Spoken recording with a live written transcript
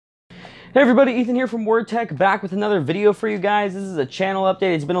Hey everybody, Ethan here from WordTech, back with another video for you guys. This is a channel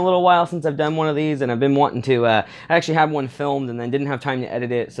update. It's been a little while since I've done one of these, and I've been wanting to, I actually had one filmed and then didn't have time to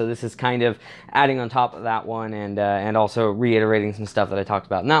edit it, so this is kind of adding on top of that one and also reiterating some stuff that I talked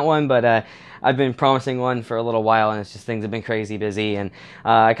about in that one, but I've been promising one for a little while, and it's just things have been crazy busy, and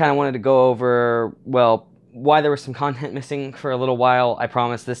I kind of wanted to go over, well, why there was some content missing for a little while. I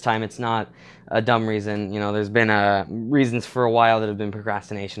promise this time it's not a dumb reason. You know, there's been reasons for a while that have been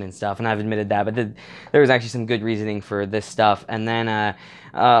procrastination and stuff, and I've admitted that, but there was actually some good reasoning for this stuff. And then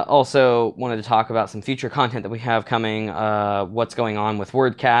also wanted to talk about some future content that we have coming, what's going on with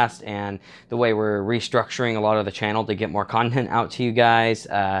WordCast and the way we're restructuring a lot of the channel to get more content out to you guys,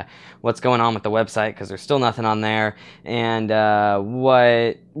 what's going on with the website because there's still nothing on there, and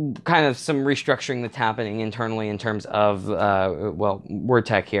what kind of some restructuring that's happening internally in terms of, well,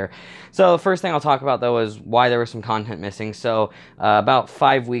 WordTech here. So the first thing I'll talk about, though, is why there was some content missing. So about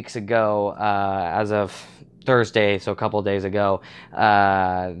 5 weeks ago, as of Thursday, so a couple of days ago,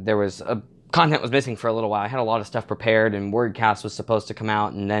 there was content was missing for a little while. I had a lot of stuff prepared, and WordCast was supposed to come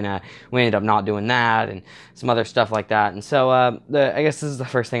out, and then we ended up not doing that, and some other stuff like that. And so I guess this is the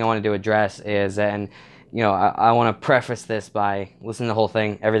first thing I wanted to address is, and you know, I want to preface this by listening to the whole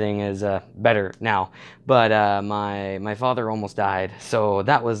thing. Everything is better now, but my father almost died, so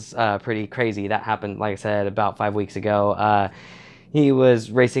that was pretty crazy. That happened, like I said, about 5 weeks ago. He was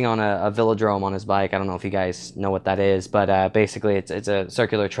racing on a velodrome on his bike. I don't know if you guys know what that is, but basically it's a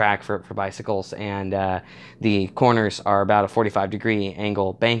circular track for bicycles, and the corners are about a 45-degree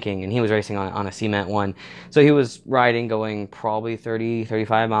angle banking, and he was racing on a cement one. So he was riding, going probably 30,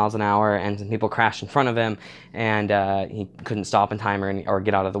 35 miles an hour, and some people crashed in front of him, and he couldn't stop in time or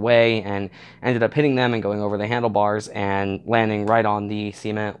get out of the way, and ended up hitting them and going over the handlebars and landing right on the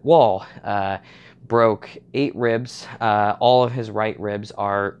cement wall. Broke 8 ribs. All of his right ribs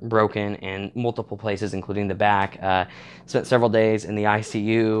are broken in multiple places, including the back. Spent several days in the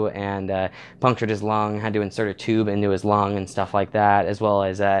ICU and punctured his lung, had to insert a tube into his lung and stuff like that, as well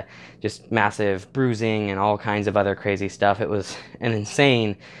as just massive bruising and all kinds of other crazy stuff. It was an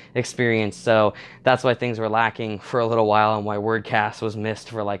insane experience, so that's why things were lacking for a little while, and why WordCast was missed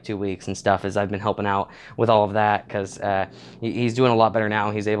for like 2 weeks and stuff, as I've been helping out with all of that, because he's doing a lot better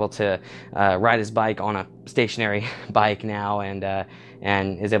now. He's able to ride his bike on a stationary bike now, and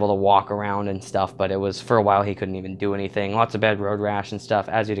is able to walk around and stuff, but it was, for a while, he couldn't even do anything. Lots of bad road rash and stuff,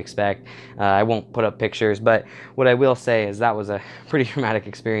 as you'd expect. I won't put up pictures, but what I will say is that was a pretty traumatic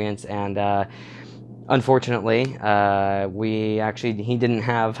experience, and unfortunately, he didn't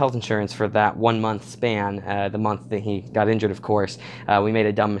have health insurance for that 1 month span, the month that he got injured, of course. We made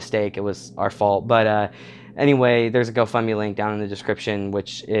a dumb mistake. It was our fault, but anyway, there's a GoFundMe link down in the description,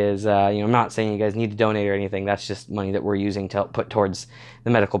 which is, you know, I'm not saying you guys need to donate or anything. That's just money that we're using to put towards the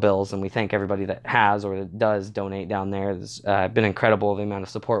medical bills, and we thank everybody that has or that does donate down there. It's been incredible, the amount of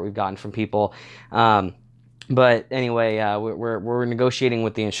support we've gotten from people. But anyway, we're negotiating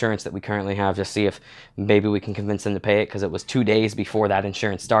with the insurance that we currently have to see if maybe we can convince them to pay it, because it was 2 days before that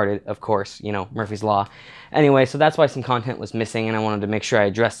insurance started, of course, you know, Murphy's Law. Anyway, so that's why some content was missing, and I wanted to make sure I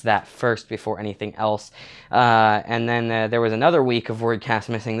addressed that first before anything else. And then there was another week of WordCast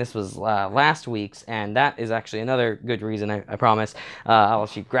missing. This was last week's, and that is actually another good reason, I promise. I'll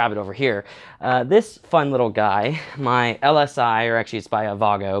actually grab it over here. This fun little guy, my LSI, or actually it's by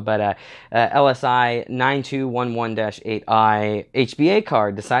Avago, but LSI 9211-8i HBA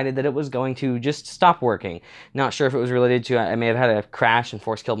card decided that it was going to just stop working. Not sure if it was related to, I may have had a crash and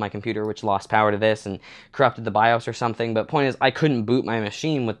force killed my computer, which lost power to this and corrupted the BIOS or something, but point is, I couldn't boot my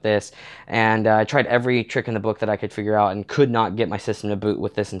machine with this, and I tried every trick in the book that I could figure out and could not get my system to boot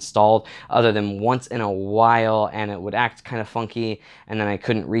with this installed, other than once in a while, and it would act kind of funky, and then I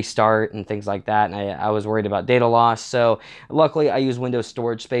couldn't restart and things like that, and I was worried about data loss. So luckily I use Windows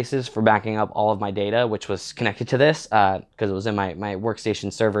storage spaces for backing up all of my data, which was connected to this because it was in my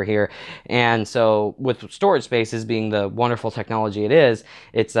workstation server here. And so with storage spaces being the wonderful technology it is,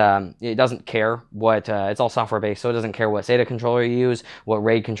 it doesn't care what it's all software based, so it doesn't care what SATA controller you use, what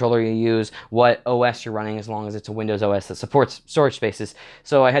RAID controller you use, what OS you're running, as long as it's a Windows OS that supports storage spaces.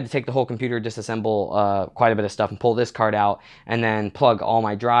 So I had to take the whole computer, disassemble quite a bit of stuff, and pull this card out, and then plug all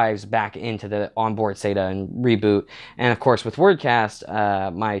my drives back into the onboard SATA and reboot. And of course, with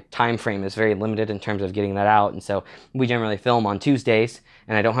WordCast, my time frame is very limited in terms of getting that out, and so we generally film on Tuesdays,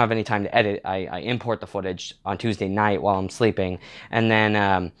 and I don't have any time to edit. I import the footage on Tuesday night while I'm sleeping, and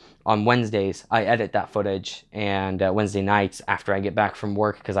then on Wednesdays, I edit that footage, and Wednesday nights after I get back from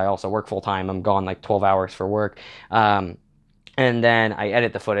work, because I also work full-time, I'm gone like 12 hours for work, and then I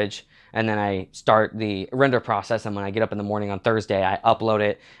edit the footage, and then I start the render process, and when I get up in the morning on Thursday, I upload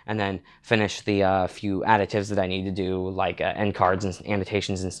it and then finish the few additives that I need to do, like end cards and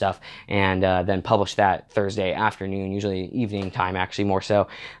annotations and stuff, and then publish that Thursday afternoon, usually evening time, actually more so.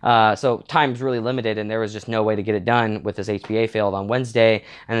 So time's really limited, and there was just no way to get it done with this HBA failed on Wednesday,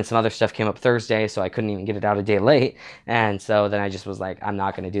 and then some other stuff came up Thursday, so I couldn't even get it out a day late. And so then I just was like, I'm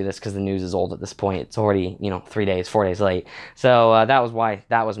not going to do this because the news is old at this point. It's already, 4 days late. So that was why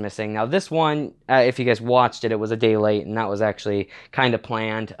that was missing. Now this one, if you guys watched it, it was a day late, and that was actually kind of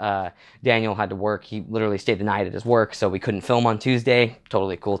planned. Daniel had to work. He literally stayed the night at his work, so we couldn't film on Tuesday.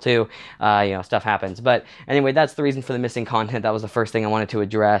 Totally cool too. Stuff happens. But anyway, that's the reason for the missing content. That was the first thing I wanted to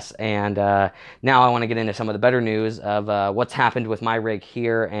address. And now I want to get into some of the better news of what's happened with my rig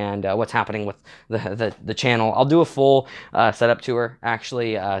here, and what's happening with the channel. I'll do a full setup tour,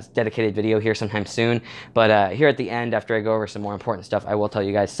 actually, dedicated video here sometime soon. But here at the end, after I go over some more important stuff, I will tell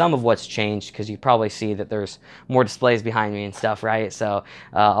you guys some of what's changed, because you probably see that there's more displays behind me and stuff, right? So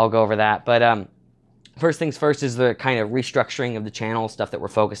I'll go over that. But first things first is the kind of restructuring of the channel, stuff that we're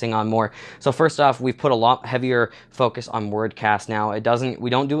focusing on more. So first off, we've put a lot heavier focus on WordCast now. We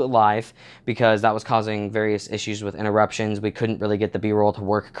don't do it live because that was causing various issues with interruptions. We couldn't really get the B-roll to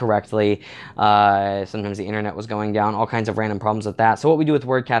work correctly. Sometimes the internet was going down, all kinds of random problems with that. So what we do with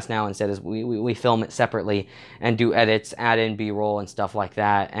WordCast now instead is we film it separately and do edits, add in B-roll and stuff like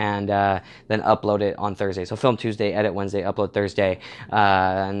that, and then upload it on Thursday. So film Tuesday, edit Wednesday, upload Thursday,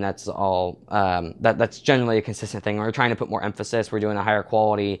 and that's all. That's generally a consistent thing. We're trying to put more emphasis. We're doing a higher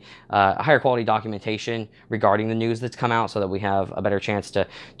quality documentation regarding the news that's come out, so that we have a better chance to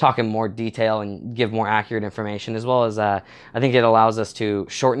talk in more detail and give more accurate information, as well as I think it allows us to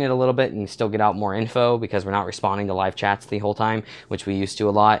shorten it a little bit and still get out more info, because we're not responding to live chats the whole time, which we used to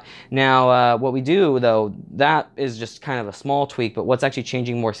a lot. Now, what we do, though, that is just kind of a small tweak, but what's actually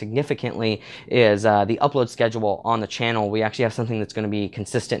changing more significantly is the upload schedule on the channel. We actually have something that's going to be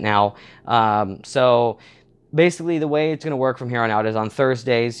consistent now. So basically, the way it's going to work from here on out is on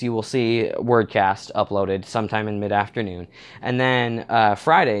Thursdays, you will see WordCast uploaded sometime in mid-afternoon. And then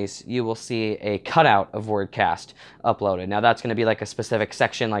Fridays, you will see a cutout of WordCast uploaded. Now, that's going to be like a specific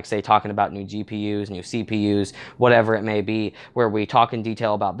section, like, say, talking about new GPUs, new CPUs, whatever it may be, where we talk in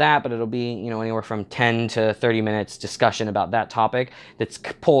detail about that, but it'll be, anywhere from 10 to 30 minutes discussion about that topic that's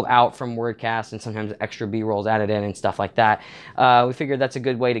pulled out from WordCast, and sometimes extra B-rolls added in and stuff like that. We figured that's a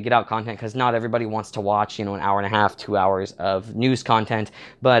good way to get out content, because not everybody wants to watch, an hour and a half, 2 hours of news content,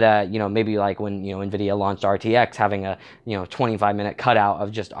 but maybe like when NVIDIA launched RTX, having a 25-minute cutout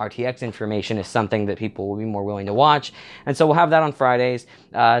of just RTX information is something that people will be more willing to watch. And so we'll have that on Fridays.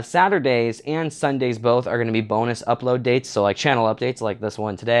 Saturdays and Sundays both are going to be bonus upload dates, so like channel updates like this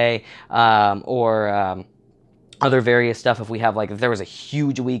one today, or other various stuff. If we have, like, if there was a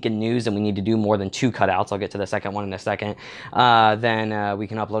huge week in news and we need to do more than 2 cutouts, I'll get to the second one in a second, then we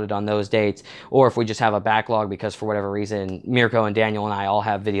can upload it on those dates. Or if we just have a backlog because for whatever reason, Mirko and Daniel and I all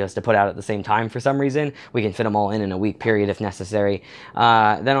have videos to put out at the same time for some reason, we can fit them all in a week period if necessary.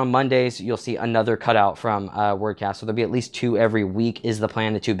 Then on Mondays, you'll see another cutout from WordCast. So there'll be at least 2 every week is the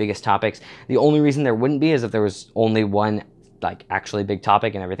plan, the 2 biggest topics. The only reason there wouldn't be is if there was only one like actually big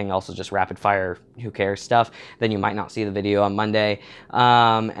topic and everything else is just rapid fire, who cares stuff, then you might not see the video on Monday.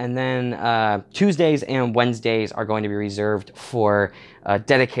 And then Tuesdays and Wednesdays are going to be reserved for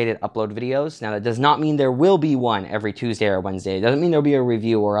dedicated upload videos. Now, that does not mean there will be one every Tuesday or Wednesday. It doesn't mean there'll be a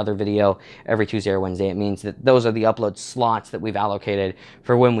review or other video every Tuesday or Wednesday. It means that those are the upload slots that we've allocated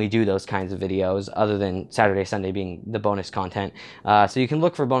for when we do those kinds of videos, other than Saturday, Sunday being the bonus content. So you can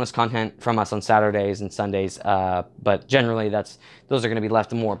look for bonus content from us on Saturdays and Sundays, but generally those are going to be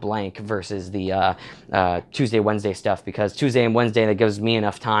left more blank versus the Tuesday, Wednesday stuff, because Tuesday and Wednesday, that gives me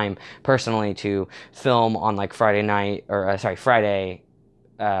enough time personally to film on like Friday night, or I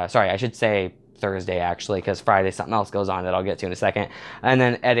should say Thursday actually, because Friday something else goes on that I'll get to in a second, and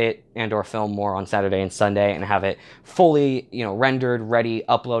then edit and or film more on Saturday and Sunday and have it fully rendered, ready,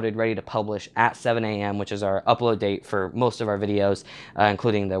 uploaded, ready to publish at 7 a.m., which is our upload date for most of our videos,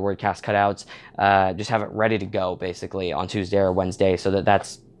 including the WordCast cutouts. Just have it ready to go basically on Tuesday or Wednesday, so that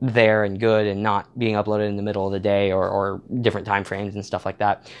that's there and good and not being uploaded in the middle of the day or different time frames and stuff like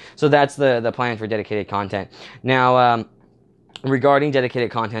that. So that's the plan for dedicated content. Now, regarding dedicated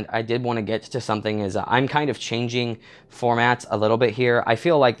content, I did want to get to something is I'm kind of changing formats a little bit here. I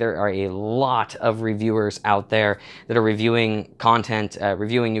feel like there are a lot of reviewers out there that are reviewing content,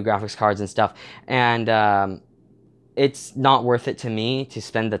 reviewing new graphics cards and stuff, and it's not worth it to me to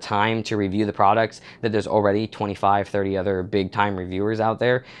spend the time to review the products that there's already 25, 30 other big time reviewers out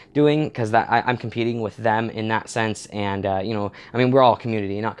there doing, because I'm competing with them in that sense. And, you know, I mean, we're all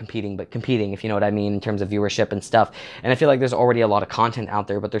community, not competing, but competing, if you know what I mean, in terms of viewership and stuff. And I feel like there's already a lot of content out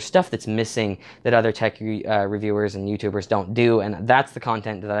there, but there's stuff that's missing that other tech reviewers and YouTubers don't do. And that's the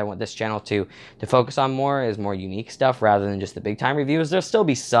content that I want this channel to focus on more, is more unique stuff rather than just the big time reviews. There'll still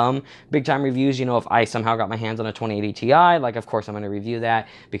be some big time reviews. You know, if I somehow got my hands on a 2080 Ti, like, of course I'm going to review that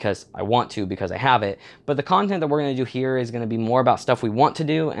because I want to, because I have it. But the content that we're going to do here is going to be more about stuff we want to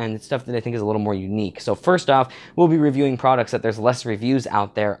do and stuff that I think is a little more unique. So first off, we'll be reviewing products that there's less reviews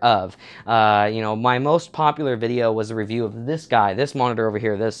out there of. You know, my most popular video was a review of this guy, this monitor over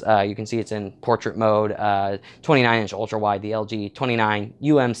here. This, you can see it's in portrait mode, 29-inch ultra wide, the LG 29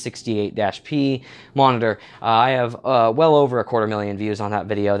 UM68-P monitor. I have well over 250,000 views on that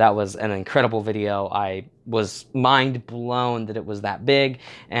video. That was an incredible video. I was mind blown that it was that big,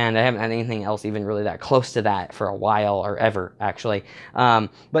 and I haven't had anything else even really that close to that for a while, or ever, actually. But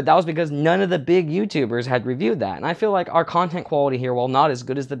that was because none of the big YouTubers had reviewed that, and I feel like our content quality here, while not as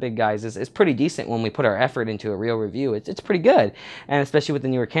good as the big guys, is pretty decent when we put our effort into a real review. It's pretty good, and especially with the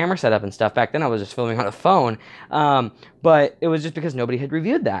newer camera setup and stuff. Back then I was just filming on a phone, but it was just because nobody had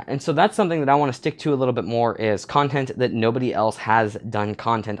reviewed that. And so that's something that I want to stick to a little bit more, is content that nobody else has done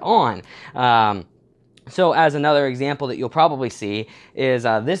content on. So as another example that you'll probably see is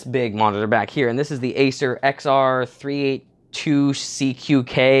this big monitor back here, and this is the Acer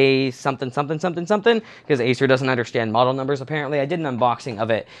XR382CQK something, because Acer doesn't understand model numbers, apparently. I did an unboxing of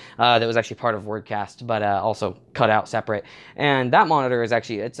it that was actually part of WordCast, but also cut out separate. And that monitor is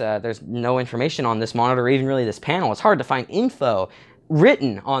actually, there's no information on this monitor, or even really this panel. It's hard to find info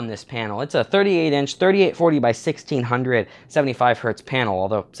written on this panel. It's a 38-inch, 3840 by 1600 75 hertz panel,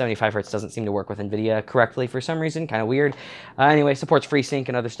 although 75 hertz doesn't seem to work with NVIDIA correctly for some reason, kind of weird. Anyway, supports FreeSync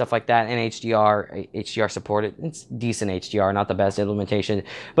and other stuff like that, and HDR support. It's decent HDR, not the best implementation,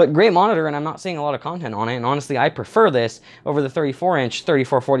 but great monitor, and I'm not seeing a lot of content on it, and honestly, I prefer this over the 34-inch,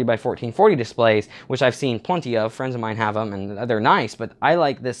 3440 by 1440 displays, which I've seen plenty of. Friends of mine have them, and they're nice, but I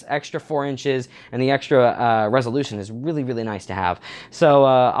like this extra 4 inches, and the extra resolution is really, really nice to have. So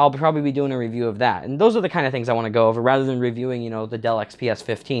I'll probably be doing a review of that. And those are the kind of things I want to go over, rather than reviewing, you know, the Dell XPS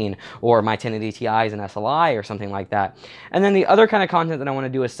 15 or my 1080 Ti's and SLI or something like that. And then the other kind of content that I want to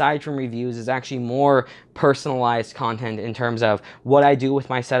do aside from reviews is actually more personalized content in terms of what I do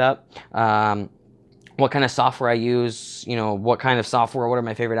with my setup, what kind of software I use, you know, what kind of software, what are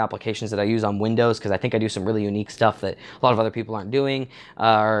my favorite applications that I use on Windows, because I think I do some really unique stuff that a lot of other people aren't doing,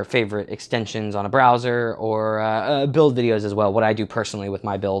 or favorite extensions on a browser, or build videos as well, what I do personally with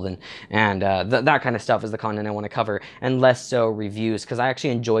my build, and that kind of stuff is the content I want to cover, and less so reviews, because I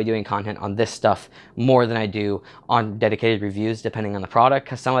actually enjoy doing content on this stuff more than I do on dedicated reviews, depending on the product,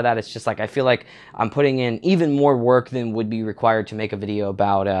 because some of that is just like, I feel like I'm putting in even more work than would be required to make a video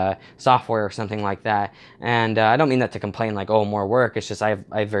about software or something like that. And I don't mean that to complain like, oh, more work. It's just I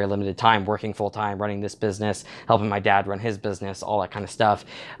have very limited time, working full time, running this business, helping my dad run his business, all that kind of stuff.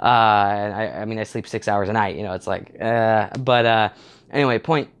 And I mean, I sleep 6 hours a night, you know, it's like, anyway,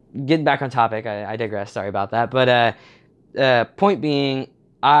 getting back on topic, I digress, sorry about that. But point being,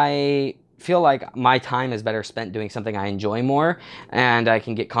 I feel like my time is better spent doing something I enjoy more, and I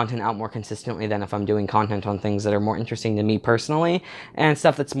can get content out more consistently than if I'm doing content on things that are more interesting to me personally, and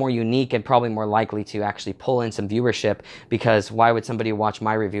stuff that's more unique and probably more likely to actually pull in some viewership, because why would somebody watch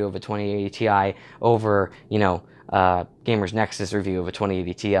my review of a 2080 Ti over, you know, Gamers Nexus review of a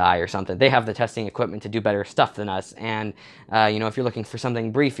 2080 Ti or something? They have the testing equipment to do better stuff than us, and you know, if you're looking for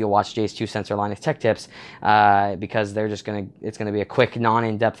something brief, you'll watch Jay's 2 Sensor Linux Tech Tips, because they're just it's gonna be a quick,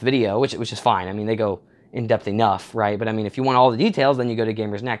 non-in-depth video, which is fine. I mean, they go in-depth enough, right? But I mean, if you want all the details, then you go to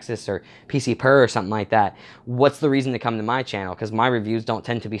Gamers Nexus or PC Per or something like that. What's the reason to come to my channel? Because my reviews don't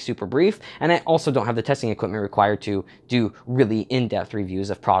tend to be super brief, and I also don't have the testing equipment required to do really in-depth reviews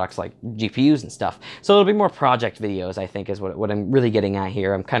of products like GPUs and stuff. So it'll be more project videos, I think, is what I'm really getting at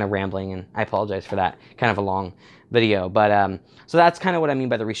here. I'm kind of rambling, and I apologize for that. Kind of a long video, but so that's kind of what I mean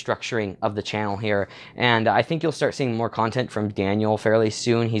by the restructuring of the channel here, and I think you'll start seeing more content from Daniel fairly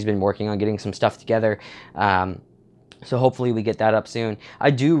soon. He's been working on getting some stuff together, so hopefully we get that up soon. I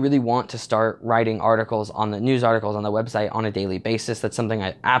do really want to start writing articles on the news articles on the website on a daily basis. That's something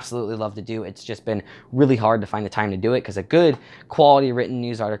I absolutely love to do. It's just been really hard to find the time to do it, because a good quality written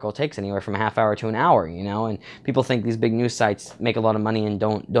news article takes anywhere from a half hour to an hour, you know, and people think these big news sites make a lot of money and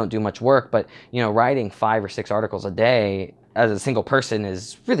don't do much work, but you know, writing 5 or 6 articles a day as a single person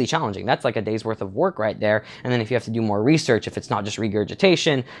is really challenging. That's like a day's worth of work right there. And then if you have to do more research, if it's not just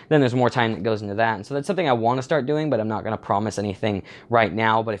regurgitation, then there's more time that goes into that. And so that's something I want to start doing, but I'm not going to promise anything right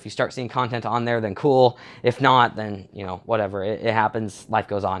now. But if you start seeing content on there, then cool. If not, then, you know, whatever. It happens. Life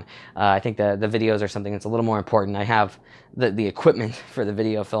goes on. I think the videos are something that's a little more important. I have the equipment for the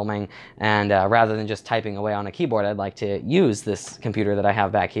video filming, and rather than just typing away on a keyboard, I'd like to use this computer that I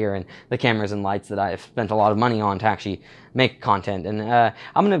have back here and the cameras and lights that I've spent a lot of money on to actually make content. And I'm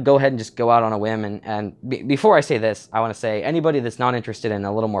going to go ahead and just go out on a whim, and before I say this, I want to say anybody that's not interested in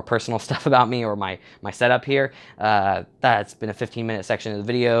a little more personal stuff about me or my setup here, that's been a 15-minute section of the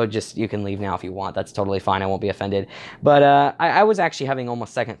video. Just, you can leave now if you want. That's totally fine. I won't be offended. But I was actually having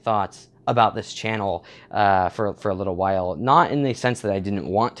almost second thoughts about this channel for a little while. Not in the sense that I didn't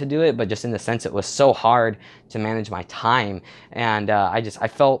want to do it, but just in the sense it was so hard to manage my time. And I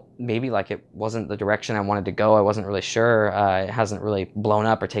felt maybe like it wasn't the direction I wanted to go. I wasn't really sure. It hasn't really blown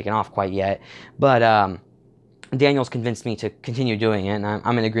up or taken off quite yet. But Daniel's convinced me to continue doing it, and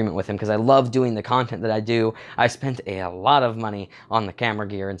I'm in agreement with him because I love doing the content that I do. I spent a lot of money on the camera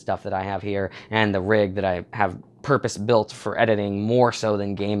gear and stuff that I have here, and the rig that I have purpose built for editing more so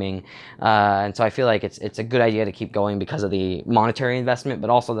than gaming, and so I feel like it's a good idea to keep going because of the monetary investment,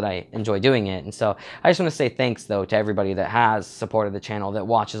 but also that I enjoy doing it. And so I just want to say thanks though to everybody that has supported the channel, that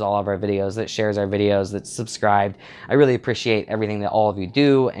watches all of our videos, that shares our videos, that's subscribed. I really appreciate everything that all of you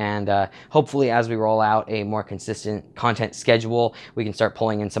do, and hopefully as we roll out a more consistent content schedule, we can start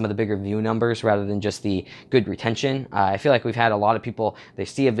pulling in some of the bigger view numbers rather than just the good retention. I feel like we've had a lot of people, they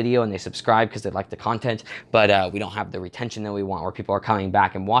see a video and they subscribe because they like the content, but we don't have the retention that we want, where people are coming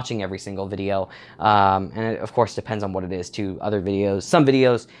back and watching every single video. And it, of course, depends on what it is too. Other videos, some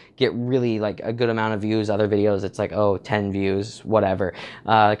videos get really like a good amount of views. Other videos, it's like, oh, 10 views, whatever.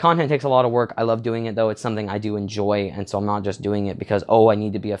 Content takes a lot of work. I love doing it though. It's something I do enjoy. And so I'm not just doing it because, oh, I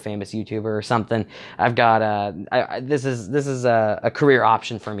need to be a famous YouTuber or something. I've got, this is a career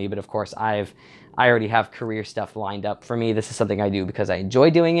option for me, but of course I already have career stuff lined up for me. This is something I do because I enjoy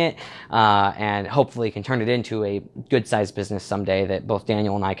doing it, and hopefully can turn it into a good-sized business someday that both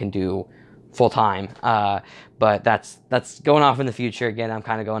Daniel and I can do full-time. But that's going off in the future. Again, I'm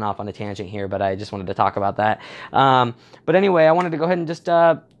kind of going off on a tangent here, but I just wanted to talk about that. But anyway, I wanted to go ahead and just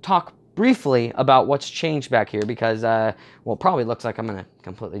talk briefly about what's changed back here because, well, it probably looks like I'm in a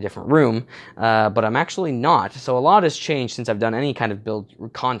completely different room, but I'm actually not. So a lot has changed since I've done any kind of build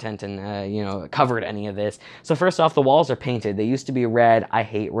content and, you know, covered any of this. So first off, the walls are painted. They used to be red. I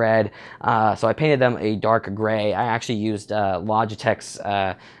hate red. So I painted them a dark gray. I actually used Logitech's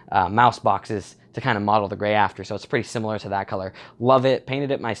mouse boxes to kind of model the gray after, so it's pretty similar to that color. Love it. Painted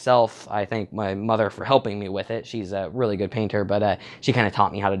it myself. I thank my mother for helping me with it. She's a really good painter, but she kind of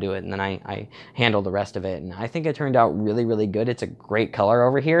taught me how to do it, and then I handled the rest of it, and I think it turned out really, really good. It's a great color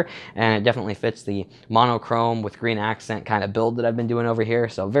over here, and it definitely fits the monochrome with green accent kind of build that I've been doing over here,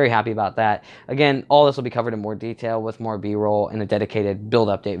 so very happy about that. Again, all this will be covered in more detail with more B-roll in a dedicated build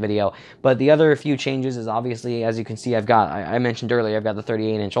update video, but the other few changes is obviously, as you can see, I mentioned earlier, I've got the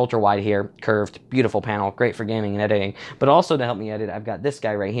 38-inch ultra wide here, curved, beautiful panel, great for gaming and editing, but also to help me edit, I've got this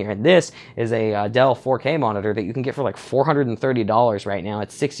guy right here, and this is a Dell 4K monitor that you can get for like $430 right now.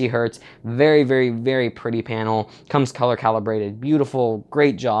 It's 60 hertz, very, very, very pretty panel, comes color calibrated, beautiful,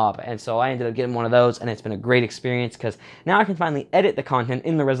 great job, and so I ended up getting one of those, and it's been a great experience because now I can finally edit the content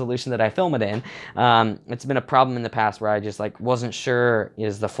in the resolution that I film it in. It's been a problem in the past where I just like wasn't sure,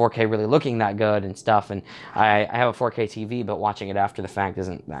 is the 4K really looking that good and stuff, and I have a 4K TV, but watching it after the fact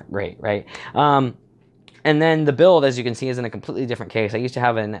isn't that great, right? And then the build, as you can see, is in a completely different case. I used to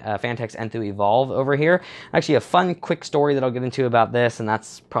have an Fantex Enthoo Evolve over here. Actually, a fun, quick story that I'll get into about this, and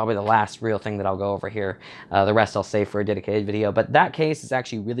that's probably the last real thing that I'll go over here. The rest I'll save for a dedicated video. But that case is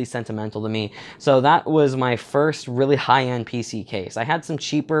actually really sentimental to me. So that was my first really high-end PC case. I had some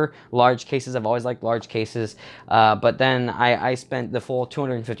cheaper large cases. I've always liked large cases. But then I spent the full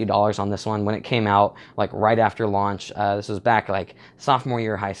 $250 on this one when it came out, like right after launch. This was back like sophomore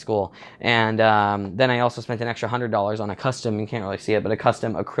year of high school. And then I also spent an extra $100 on a custom, you can't really see it, but a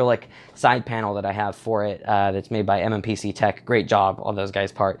custom acrylic side panel that I have for it that's made by MMPC Tech. Great job on those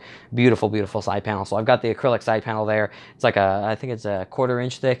guys' part. Beautiful, beautiful side panel. So I've got the acrylic side panel there. It's like I think it's a 1/4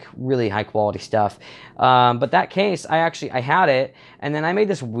 inch thick, really high quality stuff. But that case, I had it, and then I made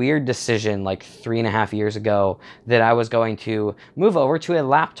this weird decision like 3.5 years ago that I was going to move over to a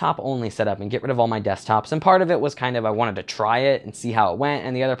laptop only setup and get rid of all my desktops. And part of it was kind of I wanted to try it and see how it went,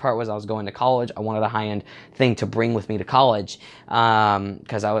 and the other part was I was going to college. I wanted a high-end planned thing to bring with me to college,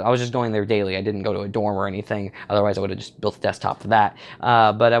 because I was just going there daily. I didn't go to a dorm or anything. Otherwise, I would have just built a desktop for that.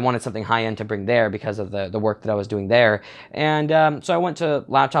 But I wanted something high-end to bring there because of the work that I was doing there. And so I went to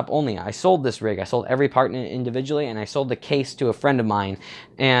laptop only. I sold this rig. I sold every part individually, and I sold the case to a friend of mine.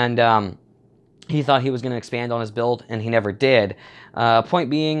 And he thought he was going to expand on his build, and he never did. Point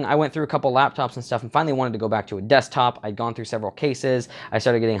being, I went through a couple laptops and stuff and finally wanted to go back to a desktop. I'd gone through several cases. I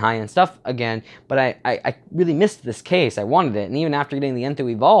started getting high-end stuff again, but I really missed this case. I wanted it, and even after getting the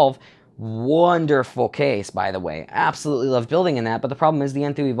N2 Evolve, wonderful case, by the way. Absolutely loved building in that, but the problem is the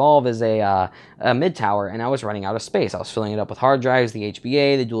N2 Evolve is a mid-tower, and I was running out of space. I was filling it up with hard drives, the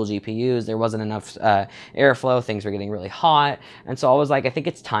HBA, the dual GPUs. There wasn't enough airflow. Things were getting really hot, and so I was like, I think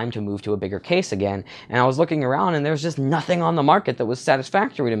it's time to move to a bigger case again. And I was looking around, and there was just nothing on the market that was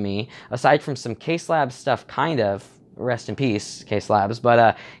satisfactory to me, aside from some Case Labs stuff, kind of. Rest in peace, Case Labs.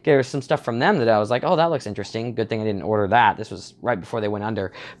 But there was some stuff from them that I was like, oh, that looks interesting. Good thing I didn't order that. This was right before they went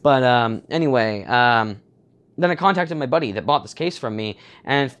under. But anyway, then I contacted my buddy that bought this case from me,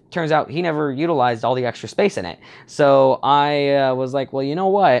 and it turns out he never utilized all the extra space in it. So I was like, well, you know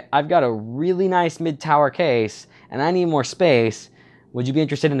what? I've got a really nice mid-tower case, and I need more space. Would you be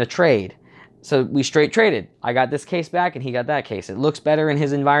interested in a trade? So we straight traded. I got this case back, and he got that case. It looks better in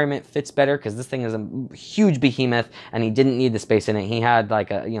his environment, fits better, because this thing is a huge behemoth, and he didn't need the space in it. He had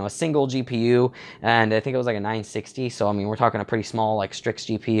like a single GPU, and I think it was like a 960. So I mean, we're talking a pretty small like Strix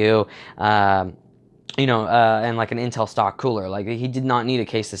GPU. And like an Intel stock cooler. Like, he did not need a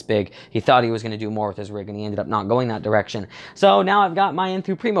case this big. He thought he was going to do more with his rig, and he ended up not going that direction. So now I've got my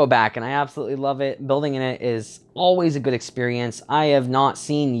N2 Primo back, and I absolutely love it. Building in it is always a good experience. I have not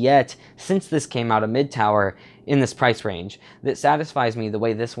seen yet, since this came out, a mid-tower in this price range that satisfies me the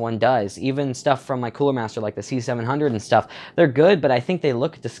way this one does. Even stuff from my Cooler Master, like the C700 and stuff, they're good, but I think they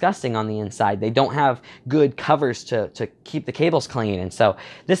look disgusting on the inside. They don't have good covers to keep the cables clean. And so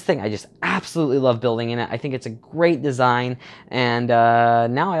this thing, I just absolutely love building in it. I think it's a great design. And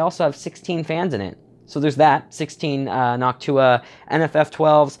now I also have 16 fans in it. So there's that, 16 Noctua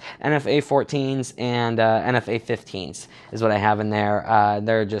NFF12s, NFA14s, and NFA15s is what I have in there.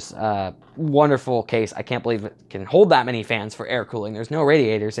 They're just wonderful case. I can't believe it can hold that many fans for air cooling. There's no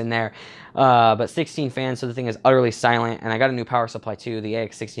radiators in there, but 16 fans, so the thing is utterly silent. And I got a new power supply too, the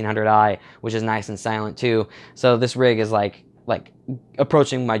AX1600i, which is nice and silent too. So this rig is like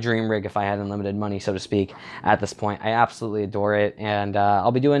approaching my dream rig if I had unlimited money, so to speak, at this point. I absolutely adore it, and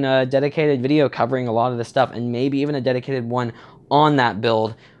I'll be doing a dedicated video covering a lot of this stuff, and maybe even a dedicated one on that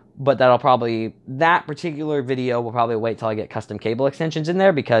build, but that particular video will probably wait till I get custom cable extensions in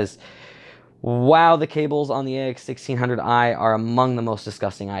there, because wow, the cables on the AX1600i are among the most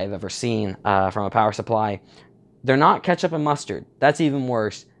disgusting I have ever seen from a power supply. They're not ketchup and mustard. That's even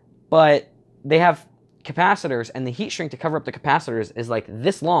worse, but they have capacitors, and the heat shrink to cover up the capacitors is like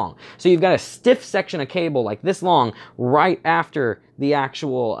this long. So you've got a stiff section of cable like this long right after the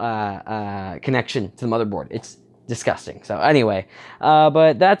actual connection to the motherboard. It's disgusting. So anyway,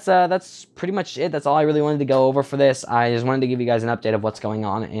 but that's pretty much it. That's all I really wanted to go over for this. I just wanted to give you guys an update of what's going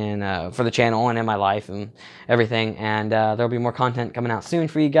on in for the channel and in my life and everything. And there'll be more content coming out soon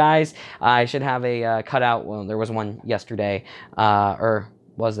for you guys. I should have a cutout. Well, there was one yesterday, or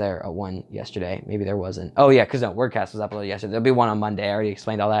was there a one yesterday? Maybe there wasn't. Oh yeah, because no, WordCast was uploaded yesterday. There'll be one on Monday. I already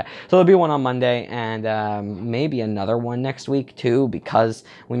explained all that. So there'll be one on Monday, and maybe another one next week too, because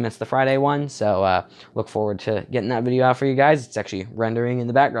we missed the Friday one. So look forward to getting that video out for you guys. It's actually rendering in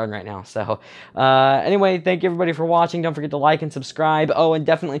the background right now. So anyway, thank you everybody for watching. Don't forget to like and subscribe. Oh, and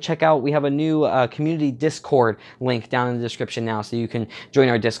definitely check out, we have a new community Discord link down in the description now, so you can join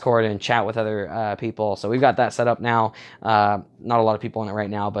our Discord and chat with other people. So we've got that set up now. Not a lot of people in it right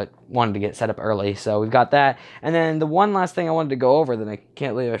now, but wanted to get set up early, so we've got that. And then the one last thing I wanted to go over that I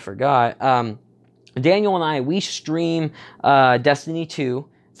can't believe I forgot, Daniel and I, we stream Destiny 2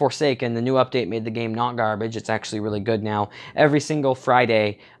 Forsaken. The new update made the game not garbage. It's actually really good now. Every single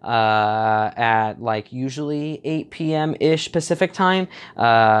Friday at like usually 8 p.m.-ish Pacific time.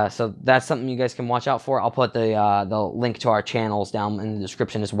 So that's something you guys can watch out for. I'll put the link to our channels down in the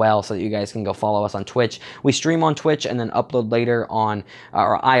description as well, so that you guys can go follow us on Twitch. We stream on Twitch and then upload later on,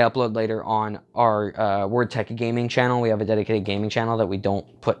 or I upload later on our WordTech gaming channel. We have a dedicated gaming channel that we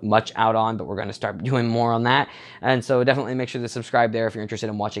don't put much out on, but we're going to start doing more on that. And so definitely make sure to subscribe there if you're interested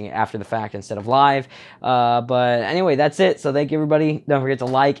in watching it after the fact instead of live. But anyway, that's it. So thank you everybody. Don't forget to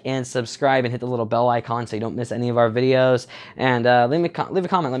like and subscribe and hit the little bell icon so you don't miss any of our videos. And leave a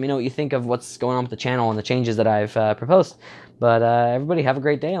comment. Let me know what you think of what's going on with the channel and the changes that I've proposed. But everybody have a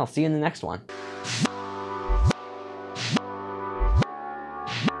great day, and I'll see you in the next one.